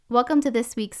Welcome to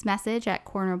this week's message at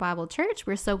Corner Bible Church.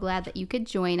 We're so glad that you could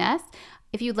join us.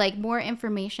 If you'd like more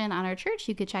information on our church,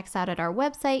 you could check us out at our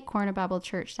website,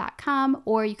 cornerbiblechurch.com,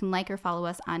 or you can like or follow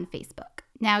us on Facebook.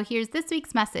 Now, here's this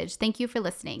week's message. Thank you for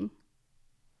listening.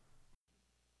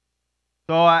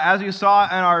 So as you saw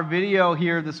in our video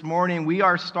here this morning, we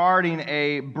are starting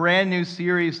a brand new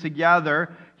series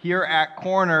together here at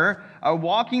Corner,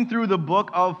 walking through the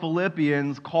book of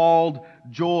Philippians called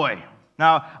Joy.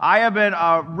 Now, I have been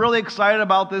really excited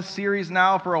about this series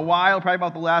now for a while, probably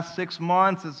about the last 6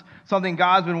 months. It's something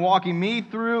God's been walking me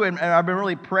through, and I've been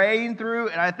really praying through,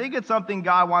 and I think it's something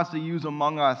God wants to use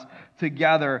among us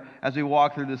together as we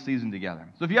walk through this season together.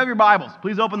 So if you have your Bibles,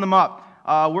 please open them up.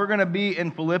 We're going to be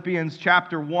in Philippians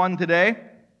chapter 1 today.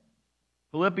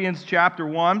 Philippians chapter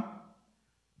 1.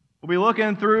 We'll be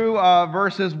looking through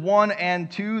verses 1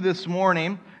 and 2 this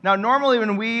morning. Now, normally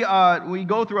when we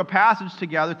go through a passage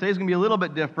together, today's going to be a little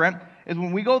bit different, is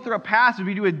when we go through a passage,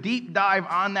 we do a deep dive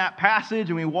on that passage,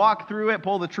 and we walk through it,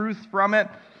 pull the truth from it.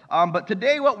 But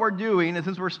today what we're doing, is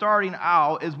since we're starting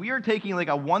out, is we are taking like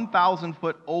a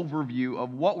 1,000-foot overview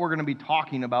of what we're going to be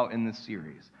talking about in this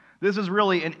series. This is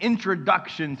really an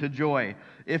introduction to joy,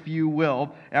 if you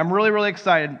will. And I'm really, really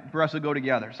excited for us to go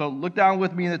together. So look down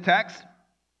with me in the text.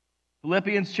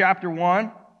 Philippians chapter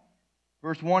 1,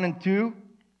 verse 1 and 2.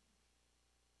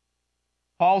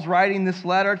 Paul's writing this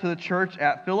letter to the church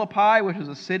at Philippi, which is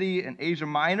a city in Asia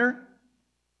Minor.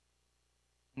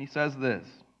 And he says this: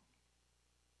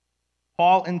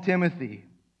 Paul and Timothy,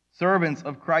 servants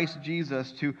of Christ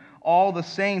Jesus, to all the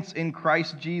saints in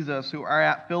Christ Jesus who are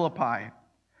at Philippi,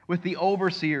 with the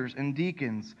overseers and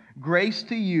deacons, grace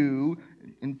to you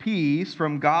and peace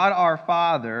from God our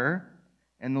Father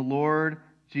and the Lord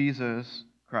Jesus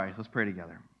Christ. Let's pray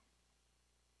together.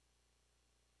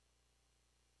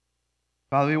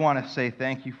 Father, we want to say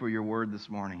thank you for your word this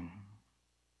morning.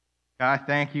 God, I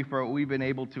thank you for what we've been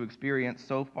able to experience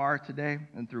so far today,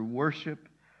 and through worship,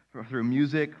 through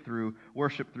music, through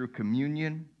worship, through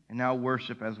communion, and now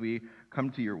worship as we come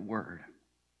to your word.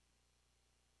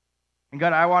 And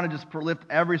God, I want to just lift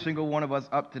every single one of us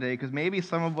up today, because maybe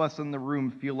some of us in the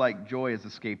room feel like joy has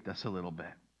escaped us a little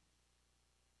bit.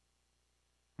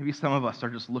 Maybe some of us are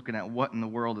just looking at what in the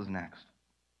world is next.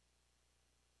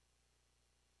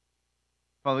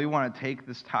 Father, we want to take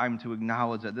this time to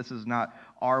acknowledge that this is not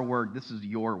our word, this is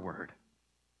your word.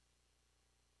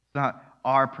 It's not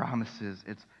our promises,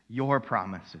 it's your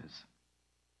promises.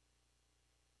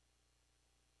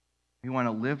 We want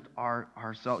to lift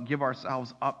ourselves, give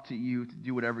ourselves up to you to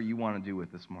do whatever you want to do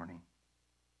with this morning.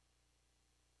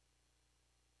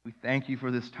 We thank you for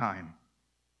this time.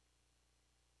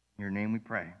 In your name we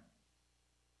pray.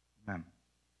 Amen.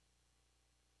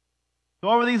 So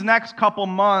over these next couple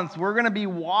months, we're going to be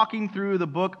walking through the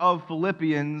book of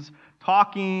Philippians,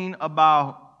 talking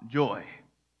about joy.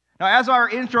 Now, as our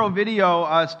intro video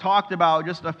talked about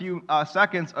just a few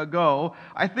seconds ago,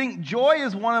 I think joy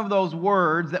is one of those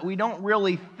words that we don't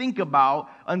really think about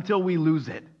until we lose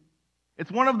it. It's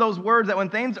one of those words that when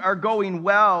things are going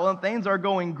well, and things are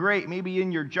going great, maybe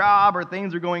in your job, or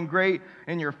things are going great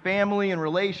in your family and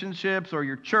relationships, or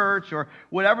your church, or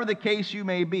whatever the case you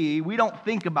may be, we don't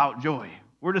think about joy.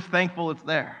 We're just thankful it's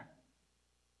there.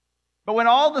 But when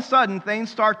all of a sudden things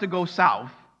start to go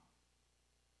south,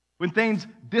 when things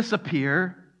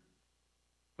disappear,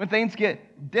 when things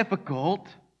get difficult,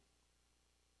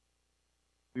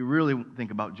 we really think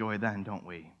about joy then, don't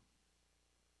we?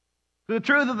 The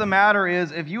truth of the matter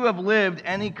is, if you have lived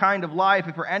any kind of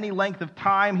life, for any length of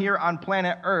time here on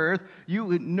planet Earth,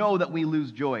 you know that we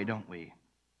lose joy, don't we?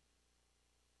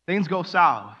 Things go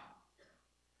south.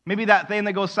 Maybe that thing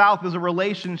that goes south is a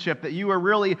relationship that you are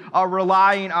really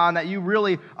relying on, that you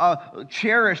really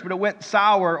cherished, but it went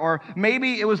sour. Or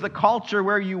maybe it was the culture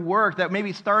where you work that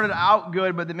maybe started out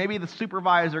good, but then maybe the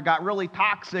supervisor got really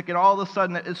toxic, and all of a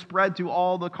sudden it spread to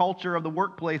all the culture of the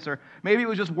workplace. Or maybe it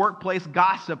was just workplace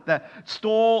gossip that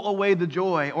stole away the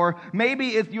joy. Or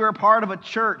maybe if you're a part of a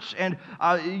church, and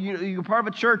you're part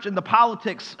of a church and the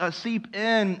politics seep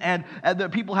in, and the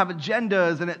people have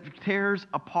agendas, and it tears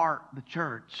apart the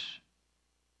church.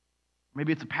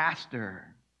 Maybe it's a pastor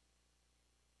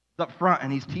up front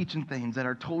and he's teaching things that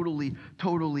are totally,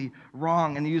 totally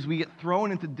wrong. And we get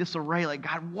thrown into disarray, like,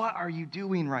 God, what are you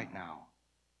doing right now?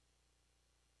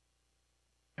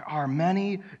 There are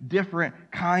many different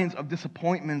kinds of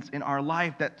disappointments in our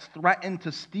life that threaten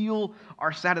to steal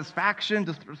our satisfaction,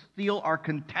 to steal our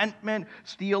contentment,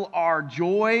 steal our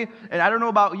joy. And I don't know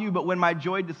about you, but when my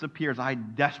joy disappears, I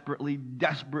desperately,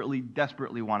 desperately,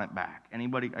 desperately want it back.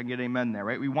 Anybody, I get amen there,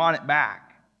 right? We want it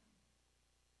back.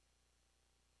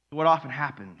 What often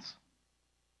happens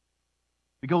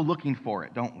We go looking for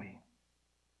it, don't we?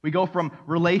 We go from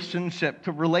relationship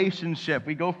to relationship.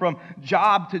 We go from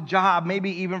job to job,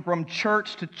 maybe even from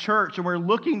church to church, and we're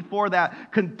looking for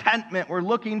that contentment. We're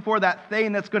looking for that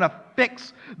thing that's going to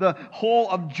fix the hole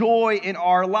of joy in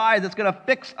our lives, that's going to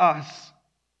fix us.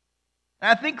 And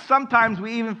I think sometimes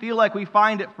we even feel like we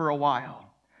find it for a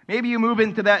while. Maybe you move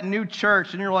into that new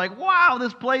church and you're like, wow,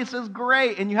 this place is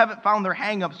great, and you haven't found their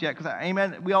hang-ups yet, because,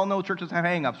 amen, we all know churches have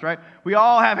hang-ups, right? We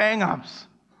all have hang-ups.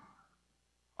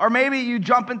 Or maybe you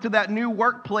jump into that new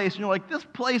workplace and you're like, this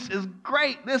place is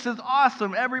great. This is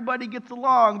awesome. Everybody gets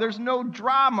along. There's no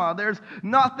drama. There's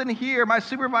nothing here. My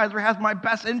supervisor has my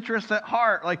best interests at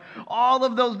heart. Like all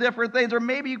of those different things. Or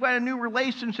maybe you've got a new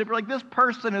relationship. You're like, this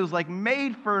person is like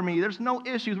made for me. There's no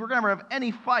issues. We're going to have any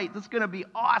fights. It's going to be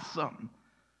awesome.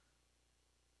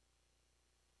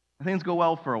 Things go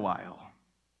well for a while.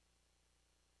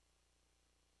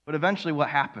 But eventually what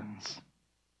happens?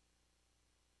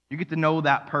 You get to know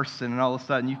that person, and all of a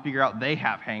sudden you figure out they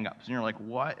have hang-ups, and you're like,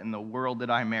 what in the world did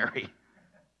I marry?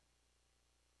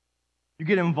 You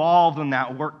get involved in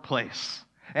that workplace,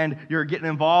 and you're getting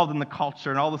involved in the culture,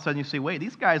 and all of a sudden you say, wait,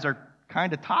 these guys are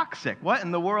kind of toxic. What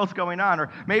in the world's going on?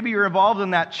 Or maybe you're involved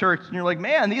in that church, and you're like,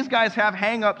 man, these guys have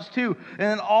hang-ups too. And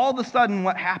then all of a sudden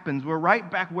what happens? We're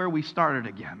right back where we started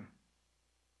again.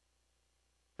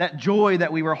 That joy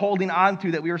that we were holding on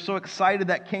to, that we were so excited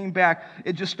that came back,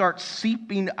 it just starts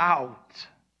seeping out.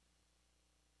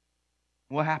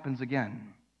 What happens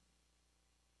again?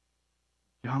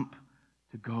 Jump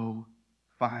to go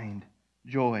find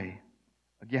joy.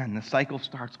 Again, the cycle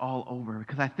starts all over.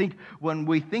 Because I think when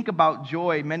we think about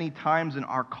joy, many times in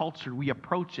our culture, we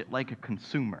approach it like a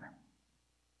consumer.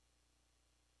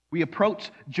 We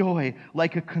approach joy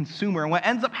like a consumer. And what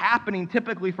ends up happening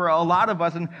typically for a lot of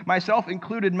us, and myself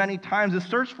included many times, the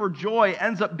search for joy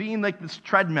ends up being like this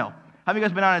treadmill. Have you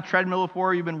guys been on a treadmill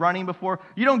before? You've been running before?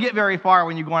 You don't get very far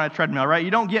when you go on a treadmill, right?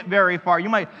 You don't get very far. You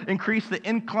might increase the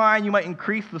incline, you might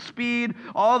increase the speed,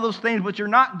 all those things, but you're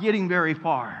not getting very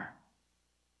far.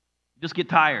 You just get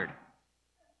tired.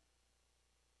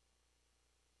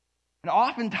 And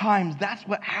oftentimes, that's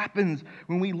what happens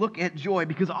when we look at joy,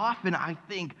 because often I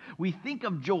think we think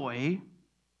of joy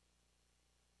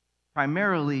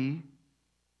primarily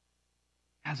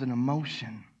as an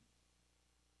emotion.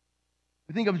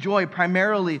 We think of joy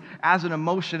primarily as an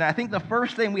emotion. And I think the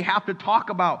first thing we have to talk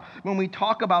about when we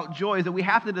talk about joy is that we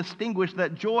have to distinguish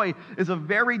that joy is a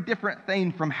very different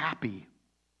thing from happy.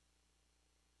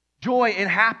 Joy and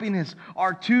happiness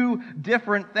are two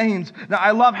different things. Now,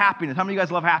 I love happiness. How many of you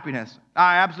guys love happiness?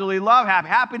 I absolutely love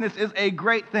happiness. Happiness is a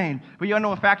great thing. But you want to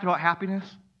know a fact about happiness?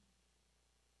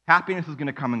 Happiness is going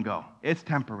to come and go. It's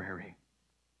temporary.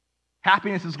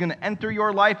 Happiness is going to enter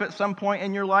your life at some point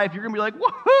in your life. You're going to be like,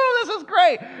 woohoo, this is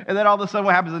great. And then all of a sudden,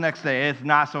 what happens the next day? It's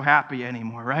not so happy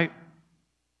anymore, right?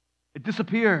 It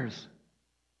disappears.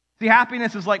 See,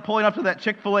 happiness is like pulling up to that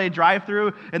Chick-fil-A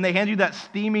drive-thru and they hand you that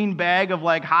steaming bag of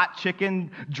like hot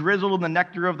chicken drizzled in the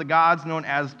nectar of the gods known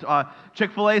as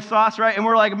Chick-fil-A sauce, right? And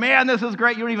we're like, man, this is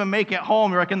great. You don't even make it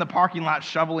home. You're like in the parking lot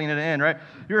shoveling it in, right?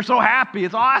 You're so happy.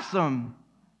 It's awesome.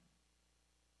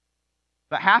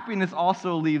 But happiness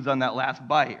also leaves on that last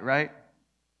bite, right?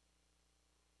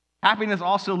 Happiness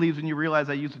also leaves when you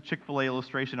realize I used a Chick-fil-A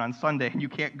illustration on Sunday and you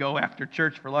can't go after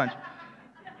church for lunch.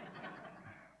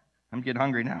 I'm getting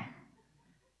hungry now.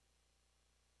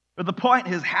 But the point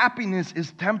is, happiness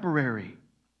is temporary.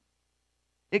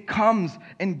 It comes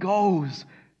and goes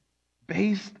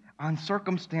based on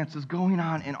circumstances going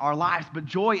on in our lives. But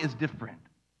joy is different.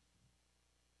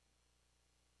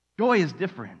 Joy is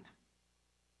different.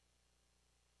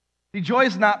 See, joy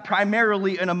is not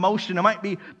primarily an emotion. It might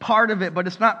be part of it, but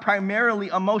it's not primarily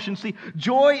emotion. See,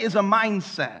 joy is a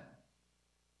mindset.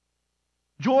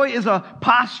 Joy is a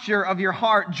posture of your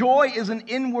heart. Joy is an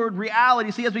inward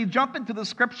reality. See, as we jump into the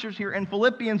scriptures here in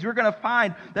Philippians, you're going to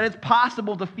find that it's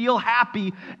possible to feel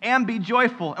happy and be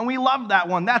joyful. And we love that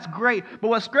one. That's great. But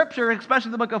what scripture, especially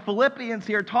the book of Philippians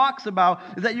here, talks about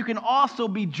is that you can also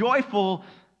be joyful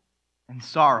and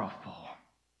sorrowful.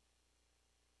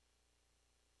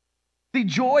 See,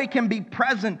 joy can be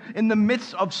present in the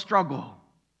midst of struggle.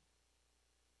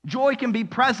 Joy can be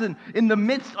present in the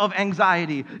midst of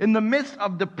anxiety, in the midst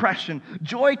of depression.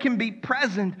 Joy can be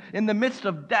present in the midst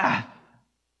of death.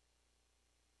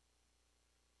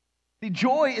 See,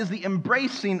 joy is the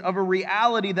embracing of a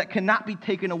reality that cannot be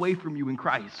taken away from you in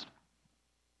Christ.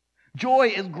 Joy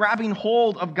is grabbing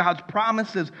hold of God's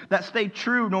promises that stay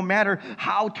true no matter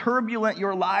how turbulent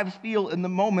your lives feel in the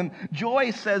moment.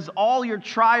 Joy says all your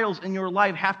trials in your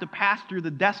life have to pass through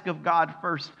the desk of God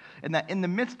first, and that in the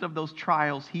midst of those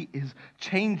trials, He is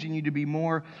changing you to be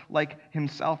more like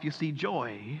Himself. You see,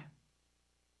 joy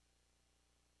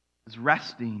is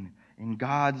resting in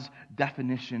God's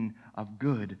definition of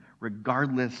good,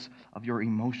 regardless of your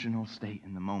emotional state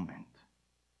in the moment.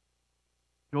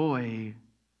 Joy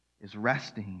is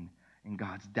resting in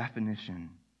God's definition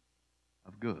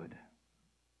of good.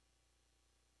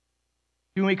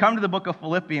 When we come to the book of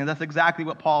Philippians, that's exactly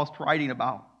what Paul is writing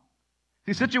about.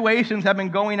 See, situations have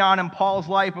been going on in Paul's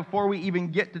life before we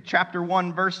even get to chapter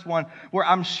 1, verse 1, where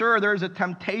I'm sure there's a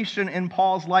temptation in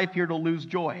Paul's life here to lose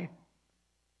joy.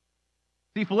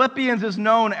 See, Philippians is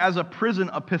known as a prison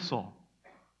epistle,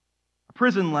 a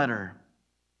prison letter.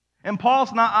 And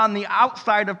Paul's not on the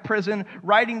outside of prison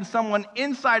writing to someone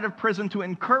inside of prison to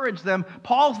encourage them.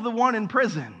 Paul's the one in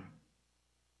prison.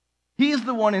 He's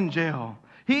the one in jail.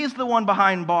 He's the one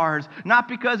behind bars. Not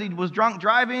because he was drunk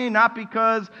driving, not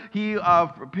because he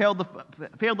failed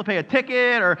to pay a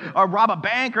ticket or rob a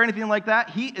bank or anything like that.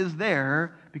 He is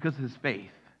there because of his faith.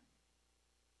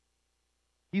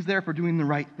 He's there for doing the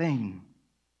right thing.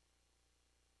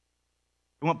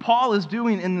 And what Paul is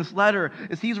doing in this letter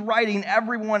is he's writing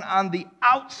everyone on the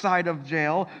outside of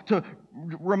jail to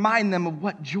remind them of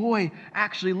what joy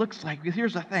actually looks like. Because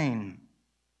here's the thing.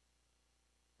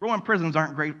 Roman prisons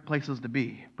aren't great places to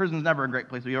be. Prison's never a great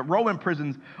place to be. Roman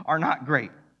prisons are not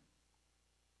great.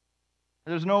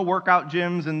 There's no workout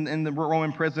gyms in the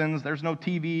Roman prisons. There's no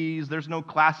TVs. There's no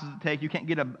classes to take. You can't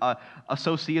get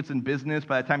associates in business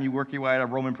by the time you work your way out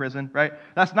of Roman prison, right?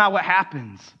 That's not what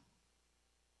happens.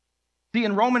 See,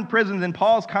 in Roman prisons, in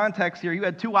Paul's context here, you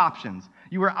had two options.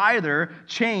 You were either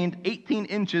chained 18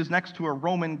 inches next to a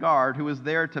Roman guard who was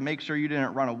there to make sure you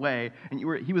didn't run away, and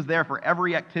he was there for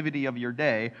every activity of your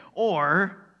day,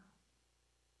 or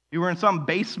you were in some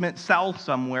basement cell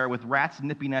somewhere with rats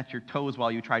nipping at your toes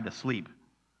while you tried to sleep.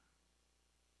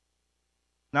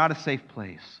 Not a safe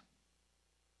place.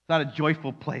 It's not a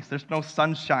joyful place. There's no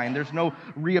sunshine. There's no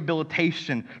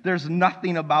rehabilitation. There's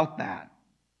nothing about that.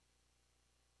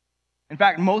 In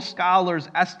fact, most scholars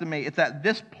estimate it's at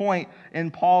this point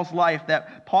in Paul's life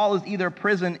that Paul is either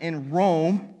imprisoned in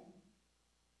Rome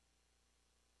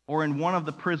or in one of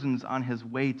the prisons on his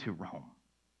way to Rome.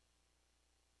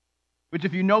 Which,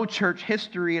 if you know church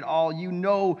history at all, you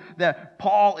know that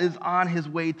Paul is on his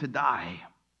way to die.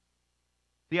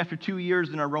 See, after 2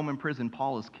 years in a Roman prison,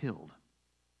 Paul is killed.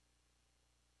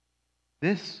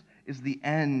 This is the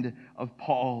end of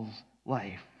Paul's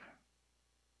life.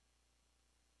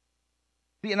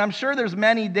 See, and I'm sure there's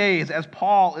many days as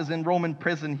Paul is in Roman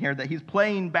prison here that he's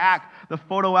playing back the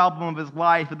photo album of his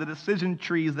life and the decision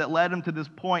trees that led him to this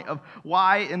point of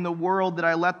why in the world did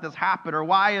I let this happen, or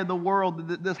why in the world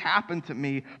did this happen to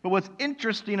me? But what's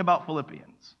interesting about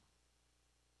Philippians,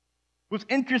 what's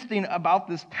interesting about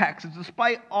this text is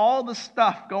despite all the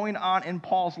stuff going on in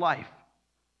Paul's life,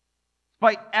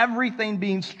 despite everything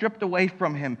being stripped away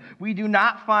from him, we do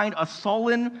not find a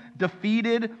sullen,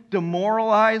 defeated,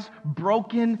 demoralized,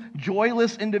 broken,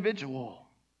 joyless individual.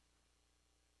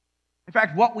 In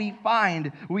fact, what we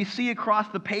find, we see across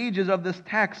the pages of this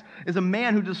text, is a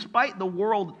man who, despite the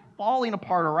world falling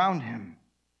apart around him,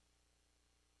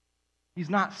 he's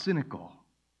not cynical.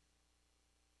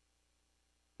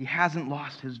 He hasn't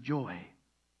lost his joy.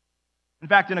 In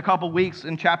fact, in a couple weeks,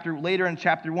 later in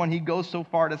chapter 1, he goes so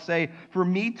far to say, for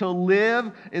me to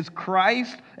live is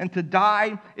Christ and to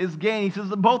die is gain. He says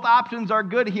that both options are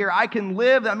good here. I can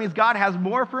live, that means God has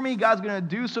more for me. God's going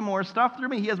to do some more stuff through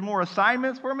me. He has more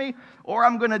assignments for me. Or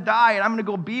I'm going to die and I'm going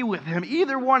to go be with him.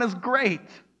 Either one is great.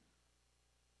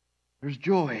 There's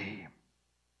joy.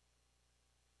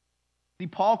 See,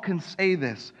 Paul can say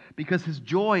this because his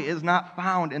joy is not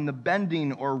found in the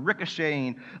bending or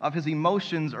ricocheting of his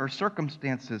emotions or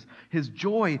circumstances. His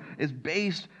joy is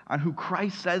based on who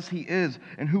Christ says he is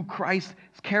and who Christ's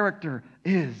character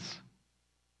is.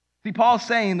 See, Paul's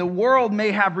saying the world may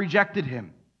have rejected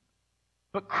him,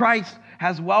 but Christ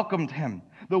has welcomed him.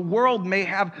 The world may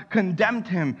have condemned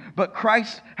him, but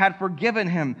Christ had forgiven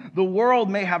him. The world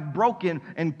may have broken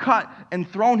and cut and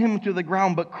thrown him to the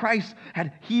ground, but Christ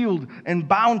had healed and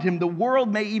bound him. The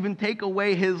world may even take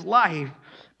away his life,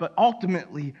 but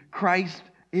ultimately Christ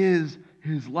is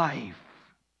his life.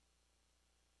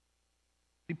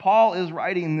 See, Paul is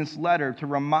writing this letter to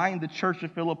remind the church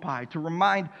of Philippi, to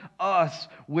remind us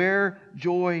where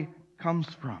joy comes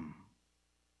from.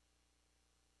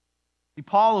 See,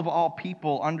 Paul, of all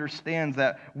people, understands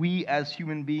that we as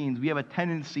human beings, we have a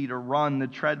tendency to run the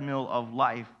treadmill of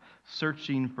life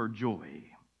searching for joy.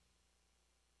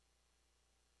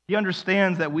 He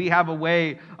understands that we have a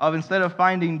way of, instead of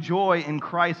finding joy in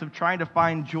Christ, of trying to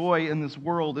find joy in this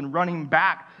world and running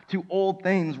back to old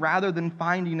things rather than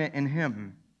finding it in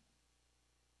Him.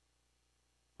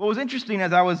 What was interesting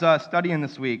as I was studying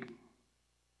this week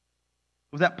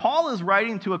was that Paul is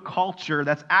writing to a culture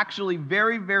that's actually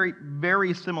very, very,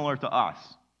 very similar to us.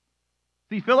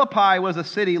 See, Philippi was a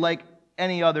city like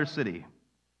any other city.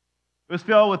 It was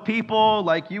filled with people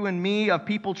like you and me, of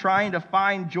people trying to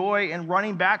find joy and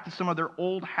running back to some of their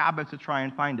old habits to try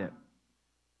and find it.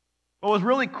 What was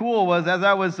really cool was, as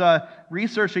I was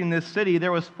researching this city,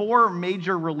 there was 4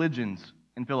 major religions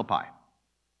in Philippi.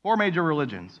 4 major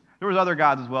religions. There was other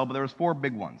gods as well, but there was 4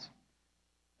 big ones.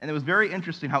 And it was very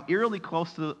interesting how eerily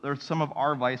close to some of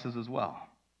our vices as well.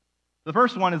 The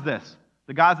first one is this.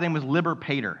 The god's name was Liber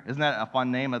Pater. Isn't that a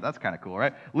fun name? That's kind of cool,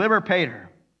 right? Liber Pater.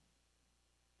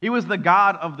 He was the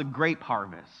god of the grape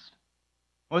harvest.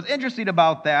 What's interesting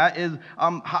about that is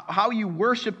how you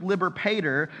worshiped Liber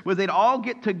Pater was they'd all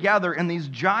get together in these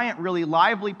giant, really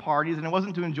lively parties, and it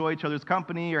wasn't to enjoy each other's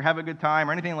company or have a good time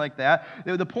or anything like that.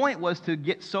 The point was to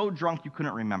get so drunk you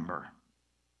couldn't remember.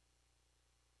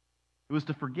 It was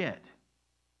to forget.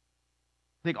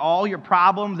 Take all your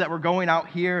problems that were going out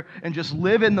here and just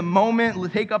live in the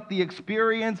moment, take up the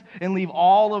experience, and leave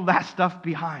all of that stuff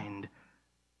behind.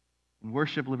 And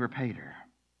worship Liber Pater.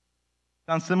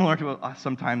 Sounds similar to us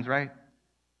sometimes, right?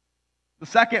 The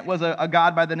second was a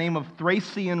god by the name of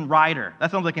Thracian Rider.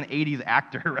 That sounds like an 80s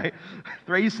actor, right?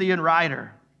 Thracian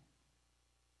Rider.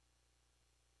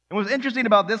 And what's interesting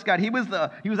about this god, he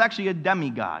was actually a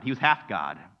demigod. He was half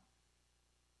god.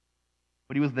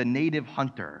 But he was the native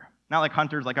hunter. Not like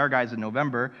hunters like our guys in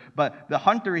November, but the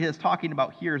hunter he is talking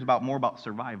about here is more about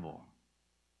survival,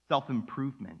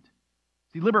 self-improvement.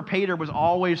 See, Liber Pater was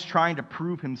always trying to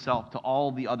prove himself to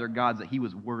all the other gods that he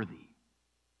was worthy.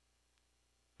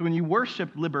 So when you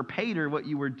worshiped Liber Pater, what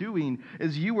you were doing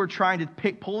is you were trying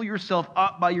to pull yourself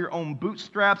up by your own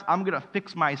bootstraps. I'm going to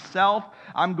fix myself.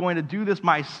 I'm going to do this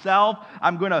myself.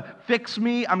 I'm going to fix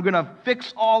me. I'm going to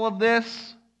fix all of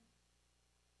this.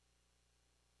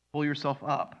 Pull yourself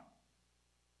up.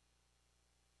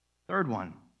 Third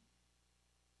one,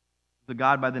 the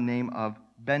god by the name of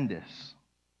Bendis.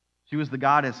 She was the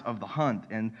goddess of the hunt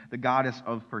and the goddess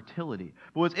of fertility.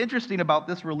 But what's interesting about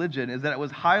this religion is that it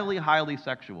was highly, highly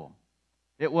sexual.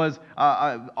 It was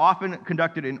often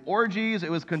conducted in orgies.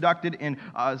 It was conducted in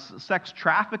sex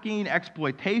trafficking,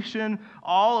 exploitation,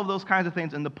 all of those kinds of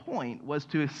things. And the point was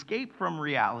to escape from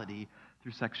reality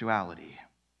through sexuality.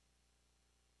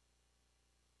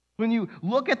 When you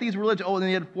look at these religions, and then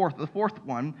you had the fourth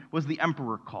one was the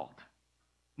emperor cult.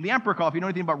 And the emperor cult, if you know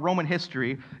anything about Roman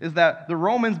history, is that the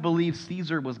Romans believed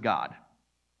Caesar was God.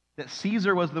 That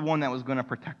Caesar was the one that was going to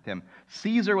protect him.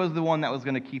 Caesar was the one that was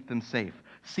going to keep them safe.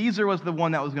 Caesar was the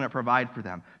one that was going to provide for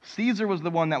them. Caesar was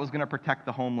the one that was going to protect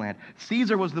the homeland.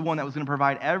 Caesar was the one that was going to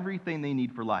provide everything they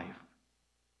need for life.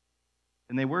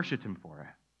 And they worshiped him for it.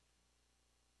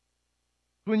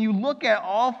 When you look at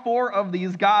all 4 of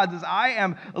these gods, as I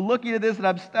am looking at this and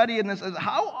I'm studying this,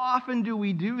 how often do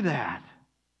we do that?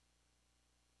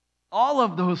 All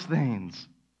of those things.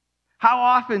 How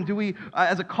often do we,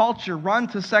 as a culture, run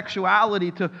to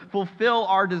sexuality to fulfill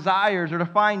our desires or to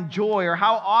find joy? Or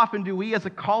how often do we, as a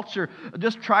culture,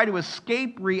 just try to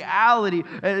escape reality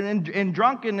and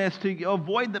drunkenness to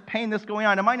avoid the pain that's going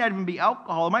on? It might not even be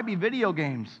alcohol. It might be video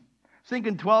games.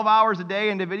 Sinking 12 hours a day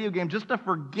into video games just to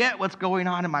forget what's going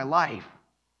on in my life.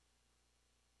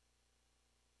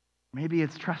 Maybe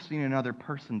it's trusting another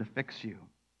person to fix you.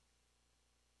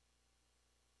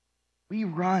 We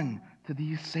run to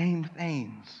these same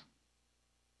things.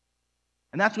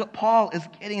 And that's what Paul is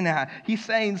getting at. He's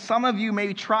saying some of you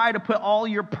may try to put all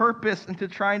your purpose into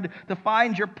trying to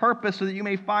find your purpose so that you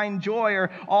may find joy,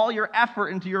 or all your effort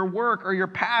into your work or your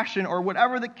passion or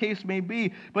whatever the case may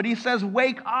be. But he says,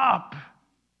 wake up.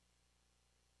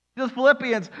 He says,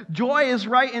 Philippians, joy is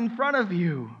right in front of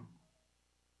you.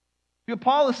 What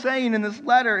Paul is saying in this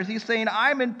letter is he's saying,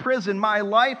 I'm in prison. My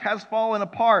life has fallen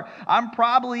apart. I'm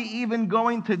probably even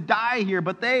going to die here,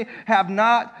 but they have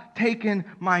not taken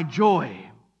my joy.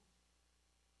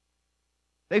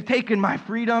 They've taken my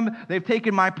freedom. They've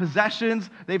taken my possessions.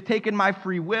 They've taken my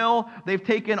free will. They've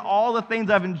taken all the things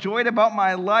I've enjoyed about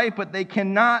my life, but they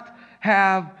cannot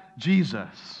have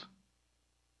Jesus.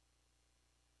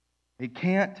 They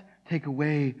can't take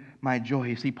away my joy.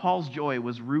 You see, Paul's joy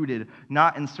was rooted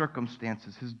not in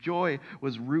circumstances. His joy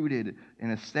was rooted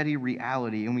in a steady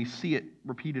reality, and we see it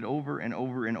repeated over and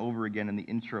over and over again in the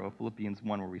intro of Philippians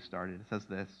 1 where we started. It says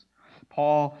this,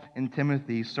 Paul and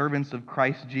Timothy, servants of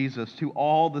Christ Jesus, to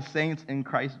all the saints in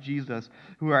Christ Jesus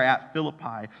who are at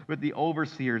Philippi, with the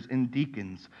overseers and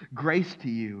deacons, grace to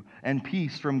you and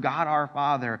peace from God our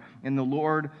Father and the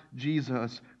Lord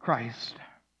Jesus Christ.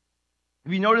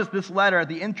 If you notice this letter, at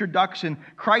the introduction,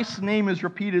 Christ's name is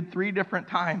repeated 3 different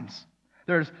times.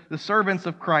 There's the servants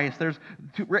of Christ. There's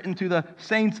written to the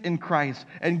saints in Christ.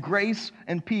 And grace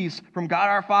and peace from God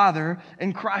our Father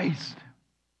and Christ.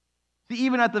 See,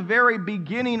 even at the very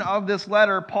beginning of this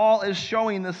letter, Paul is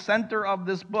showing the center of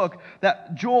this book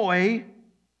that joy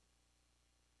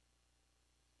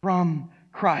from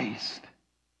Christ.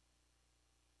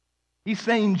 He's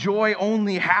saying joy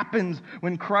only happens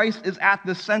when Christ is at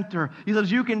the center. He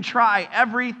says you can try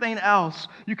everything else.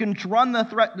 You can run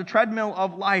the treadmill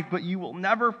of life, but you will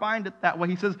never find it that way.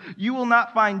 He says you will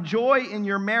not find joy in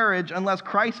your marriage unless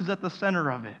Christ is at the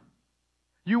center of it.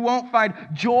 You won't find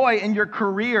joy in your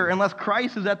career unless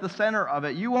Christ is at the center of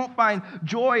it. You won't find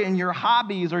joy in your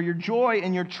hobbies or your joy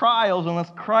in your trials unless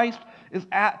Christ is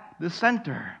at the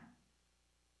center.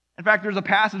 In fact, there's a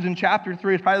passage in chapter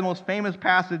 3, it's probably the most famous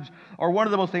passage, or one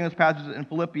of the most famous passages in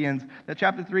Philippians, that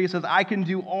chapter 3 says, I can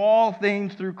do all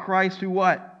things through Christ who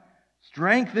what?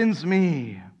 Strengthens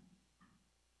me.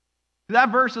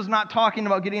 That verse is not talking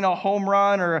about getting a home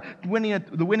run or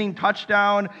the winning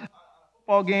touchdown in a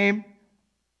football game.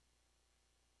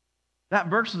 That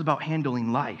verse is about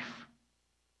handling life.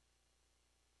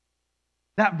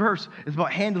 That verse is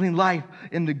about handling life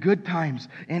in the good times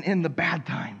and in the bad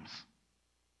times.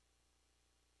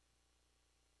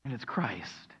 And it's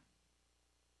Christ.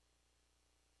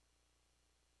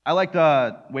 I like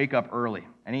to wake up early.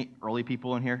 Any early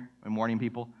people in here? Morning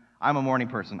people? I'm a morning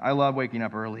person. I love waking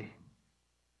up early.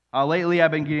 Lately, I've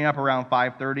been getting up around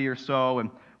 5:30 or so, and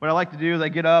what I like to do is I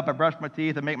get up, I brush my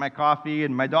teeth, I make my coffee,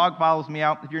 and my dog follows me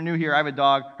out. If you're new here, I have a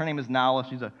dog. Her name is Nala.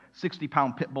 She's a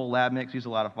 60-pound pit bull lab mix. She's a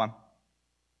lot of fun.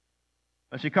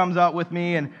 But she comes out with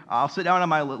me, and I'll sit down on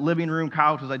my living room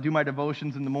couch as I do my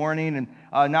devotions in the morning, and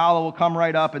Nala will come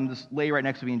right up and just lay right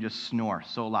next to me and just snore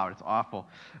so loud. It's awful.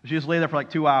 She just lay there for like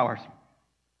 2 hours.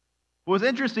 What's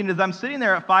interesting is I'm sitting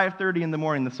there at 5:30 in the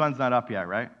morning. The sun's not up yet,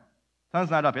 right? The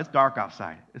sun's not up. It's dark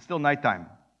outside. It's still nighttime.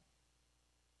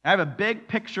 I have a big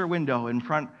picture window in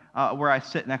front where I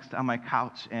sit next on my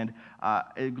couch, and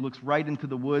it looks right into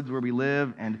the woods where we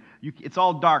live, and it's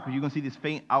all dark, but you can see these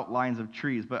faint outlines of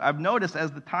trees. But I've noticed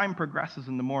as the time progresses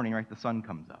in the morning, right, the sun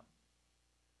comes up.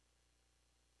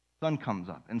 Sun comes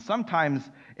up, and sometimes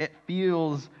it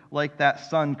feels like that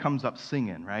sun comes up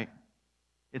singing, right?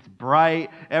 It's bright,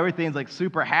 everything's like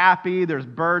super happy, there's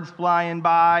birds flying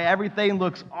by, everything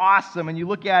looks awesome, and you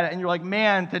look at it and you're like,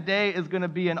 man, today is going to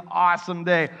be an awesome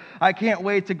day. I can't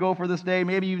wait to go for this day.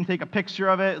 Maybe you even take a picture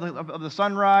of it, of the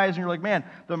sunrise, and you're like, man,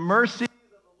 the mercies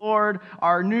of the Lord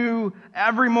are new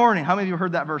every morning. How many of you have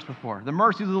heard that verse before? The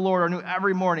mercies of the Lord are new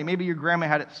every morning. Maybe your grandma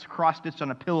had it cross-stitched on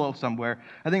a pillow somewhere.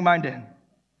 I think mine did.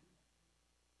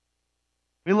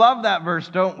 We love that verse,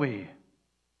 don't we?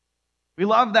 We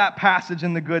love that passage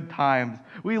in the good times.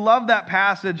 We love that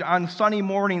passage on sunny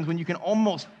mornings when you can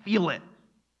almost feel it.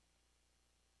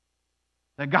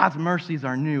 That God's mercies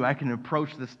are new. I can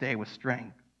approach this day with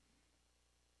strength.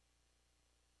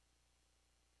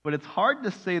 But it's hard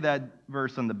to say that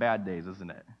verse on the bad days,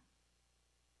 isn't it?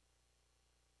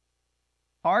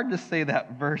 Hard to say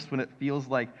that verse when it feels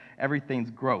like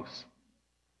everything's gross.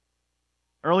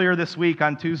 Earlier this week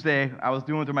on Tuesday, I was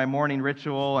doing through my morning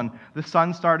ritual, and the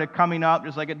sun started coming up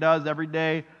just like it does every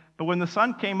day. But when the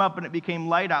sun came up and it became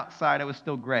light outside, it was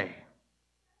still gray.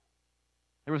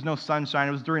 There was no sunshine.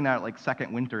 It was during that like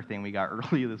second winter thing we got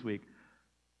earlier this week.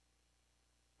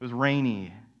 It was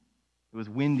rainy. It was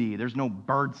windy. There's no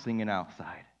birds singing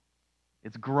outside.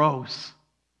 It's gross.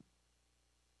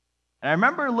 And I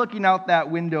remember looking out that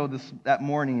window that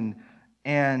morning,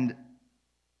 and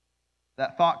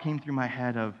that thought came through my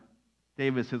head of,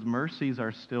 Davis, his mercies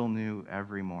are still new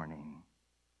every morning,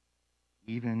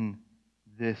 even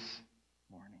this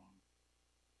morning.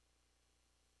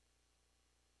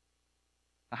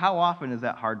 How often is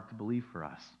that hard to believe for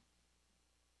us?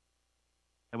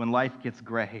 That when life gets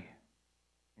gray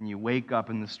and you wake up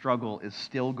and the struggle is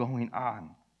still going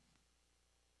on,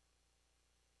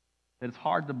 that it's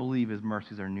hard to believe his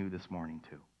mercies are new this morning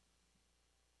too.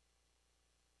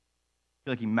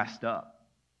 Feel like he messed up.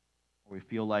 Or we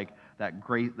feel like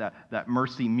that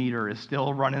mercy meter is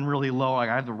still running really low, like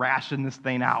I have to ration this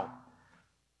thing out.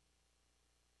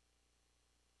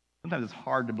 Sometimes it's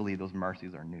hard to believe those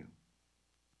mercies are new.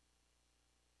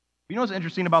 You know what's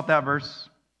interesting about that verse?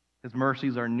 His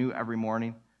mercies are new every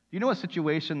morning. Do you know what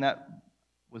situation that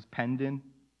was penned in?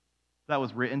 That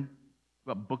was written?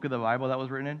 What book of the Bible that was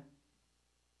written in?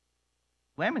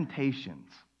 Lamentations.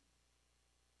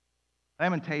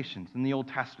 Lamentations in the Old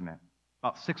Testament,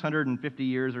 about 650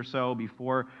 years or so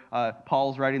before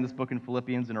Paul's writing this book in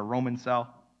Philippians in a Roman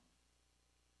cell.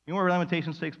 You know where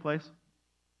Lamentations takes place?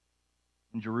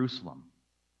 In Jerusalem,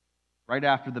 right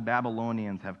after the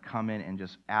Babylonians have come in and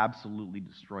just absolutely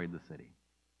destroyed the city.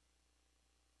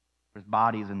 There's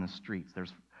bodies in the streets.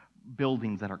 There's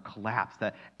buildings that are collapsed,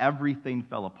 that everything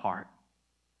fell apart.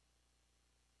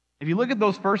 If you look at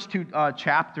those first two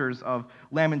chapters of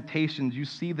Lamentations, you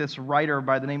see this writer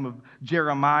by the name of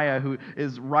Jeremiah who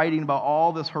is writing about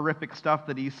all this horrific stuff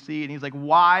that he's seeing. He's like,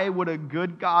 why would a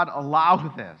good God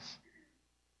allow this?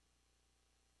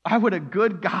 Why would a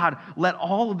good God let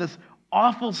all of this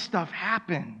awful stuff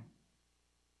happen?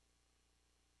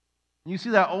 You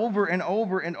see that over and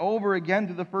over and over again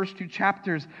through the first two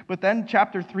chapters, but then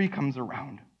chapter 3 comes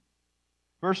around.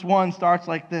 Verse 1 starts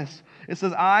like this. It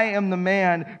says, I am the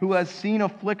man who has seen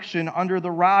affliction under the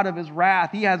rod of his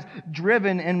wrath. He has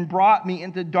driven and brought me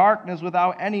into darkness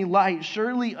without any light.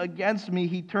 Surely against me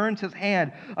he turns his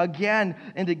hand again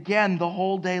and again the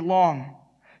whole day long.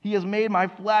 He has made my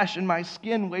flesh and my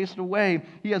skin waste away.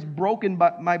 He has broken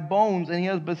my bones, and he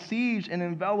has besieged and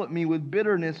enveloped me with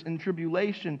bitterness and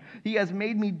tribulation. He has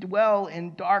made me dwell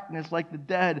in darkness like the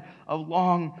dead of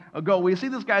long ago. Well, you see,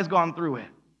 this guy's gone through it.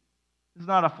 This is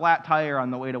not a flat tire on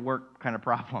the way to work kind of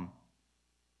problem.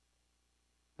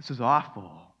 This is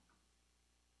awful.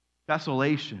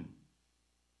 Desolation.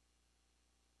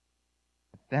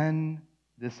 But then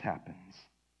this happens.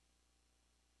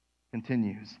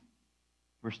 Continues.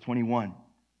 Verse 21.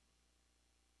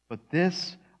 But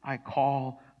this I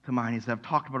call to mind. He said, I've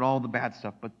talked about all the bad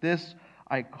stuff, but this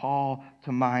I call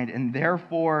to mind, and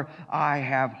therefore I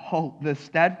have hope. The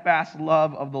steadfast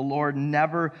love of the Lord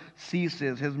never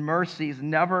ceases. His mercies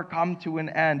never come to an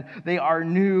end. They are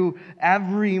new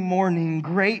every morning.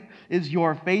 Great is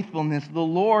your faithfulness. The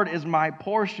Lord is my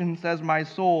portion, says my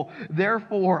soul.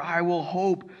 Therefore I will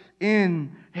hope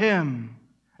in him.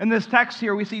 In this text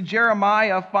here, we see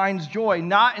Jeremiah finds joy,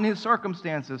 not in his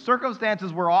circumstances.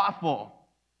 Circumstances were awful.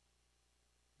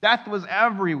 Death was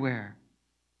everywhere.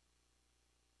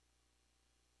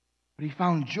 But he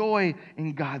found joy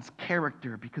in God's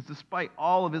character, because despite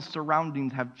all of his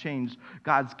surroundings have changed,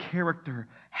 God's character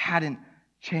hadn't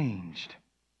changed.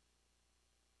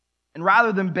 And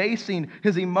rather than basing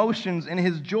his emotions and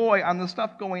his joy on the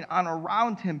stuff going on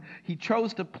around him, he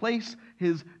chose to place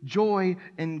his joy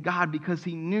in God, because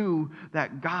he knew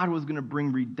that God was going to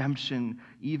bring redemption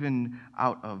even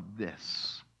out of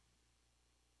this.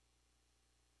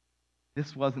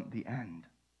 This wasn't the end.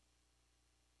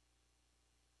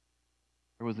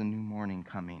 There was a new morning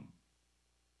coming.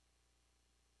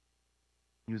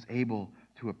 He was able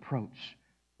to approach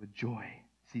with joy.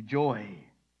 See, joy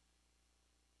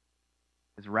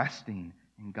is resting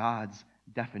in God's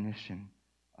definition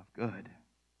of good.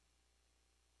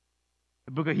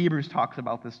 The book of Hebrews talks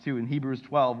about this too in Hebrews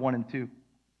 12, 1 and 2.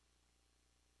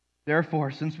 Therefore,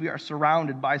 since we are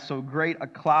surrounded by so great a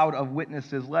cloud of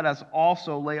witnesses, let us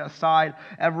also lay aside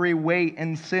every weight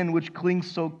and sin which clings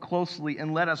so closely,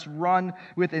 and let us run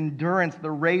with endurance the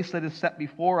race that is set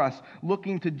before us,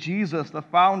 looking to Jesus, the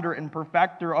founder and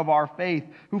perfecter of our faith,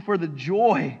 who for the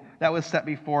joy that was set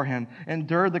before him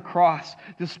endured the cross,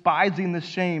 despising the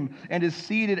shame, and is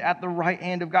seated at the right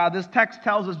hand of God. This text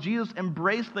tells us Jesus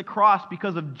embraced the cross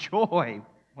because of joy.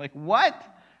 Like, what?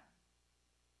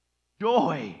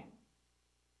 Joy.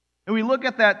 And we look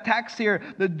at that text here,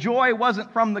 the joy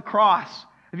wasn't from the cross.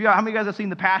 How many of you guys have seen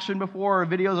The Passion before, or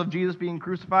videos of Jesus being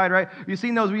crucified, right? You've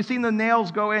seen those. We've seen the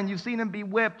nails go in. You've seen him be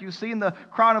whipped. You've seen the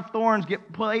crown of thorns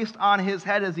get placed on his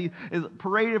head as he is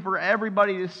paraded for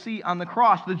everybody to see on the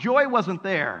cross. The joy wasn't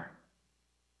there.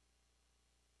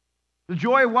 The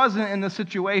joy wasn't in the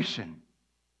situation.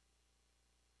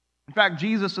 In fact,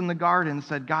 Jesus in the garden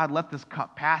said, God, let this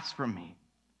cup pass from me.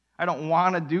 I don't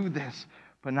want to do this,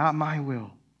 but not my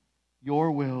will.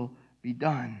 Your will be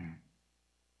done.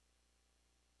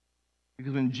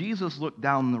 Because when Jesus looked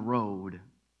down the road,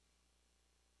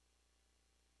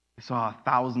 he saw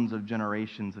thousands of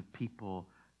generations of people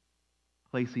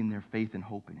placing their faith and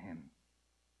hope in him.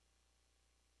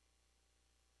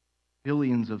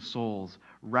 Billions of souls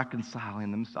reconciling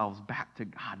themselves back to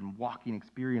God and walking,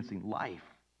 experiencing life.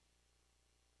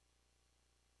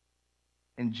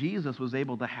 And Jesus was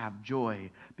able to have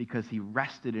joy because he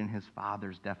rested in his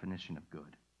Father's definition of good.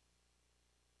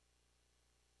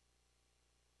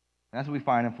 And that's what we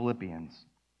find in Philippians.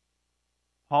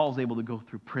 Paul's able to go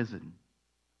through prison,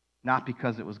 not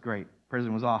because it was great.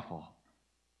 Prison was awful.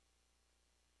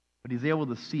 But he's able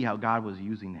to see how God was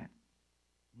using it.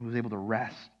 He was able to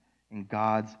rest in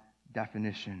God's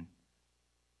definition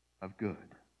of good.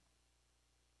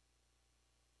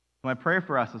 My prayer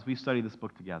for us as we study this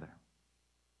book together,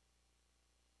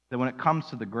 that when it comes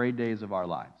to the gray days of our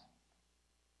lives,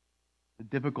 the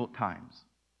difficult times,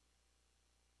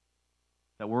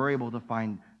 that we're able to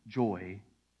find joy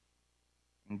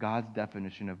in God's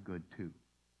definition of good too.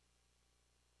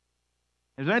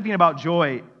 If there's anything about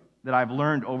joy that I've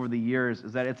learned over the years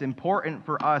is that it's important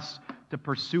for us to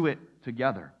pursue it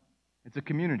together. It's a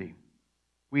community.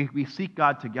 We seek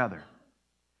God together.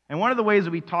 And one of the ways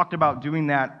that we talked about doing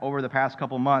that over the past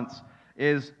couple months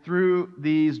is through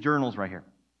these journals right here.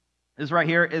 This right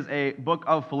here is a book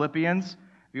of Philippians.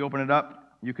 If you open it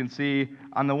up, you can see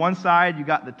on the one side you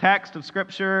got the text of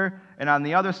Scripture, and on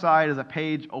the other side is a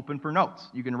page open for notes.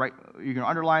 You can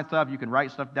underline stuff, you can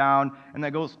write stuff down, and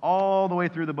that goes all the way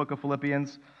through the book of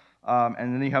Philippians. And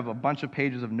then you have a bunch of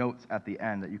pages of notes at the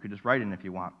end that you could just write in if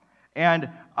you want. And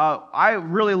I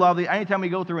really love these. Anytime we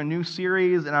go through a new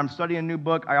series and I'm studying a new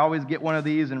book, I always get one of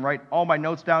these and write all my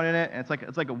notes down in it. And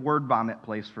it's like a word vomit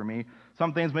place for me.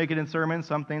 Some things make it in sermons.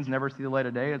 Some things never see the light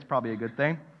of day. It's probably a good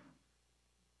thing.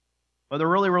 But they're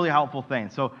really, really helpful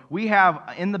things. So we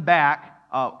have in the back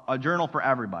a journal for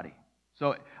everybody.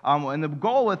 So and the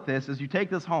goal with this is you take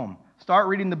this home. Start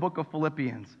reading the book of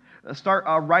Philippians. Start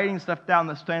writing stuff down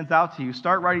that stands out to you.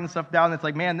 Start writing stuff down that's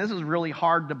like, man, this is really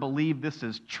hard to believe this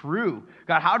is true.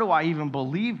 God, how do I even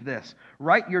believe this?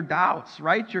 Write your doubts.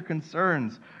 Write your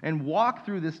concerns. And walk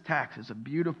through this text. It's a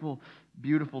beautiful,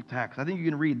 beautiful text. I think you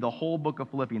can read the whole book of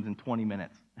Philippians in 20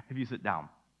 minutes if you sit down.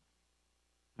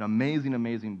 An amazing,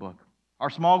 amazing book. Our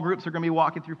small groups are going to be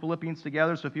walking through Philippians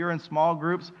together, so if you're in small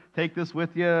groups, take this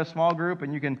with you, a small group,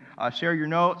 and you can share your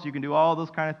notes. You can do all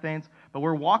those kind of things. But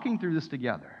we're walking through this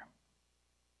together.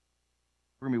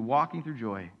 We're going to be walking through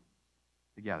joy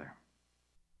together.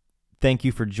 Thank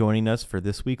you for joining us for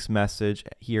this week's message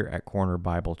here at Corner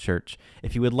Bible Church.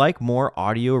 If you would like more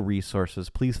audio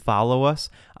resources, please follow us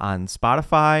on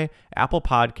Spotify, Apple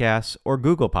Podcasts, or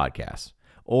Google Podcasts.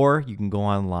 Or you can go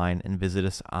online and visit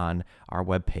us on our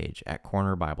webpage at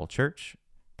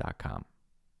cornerbiblechurch.com.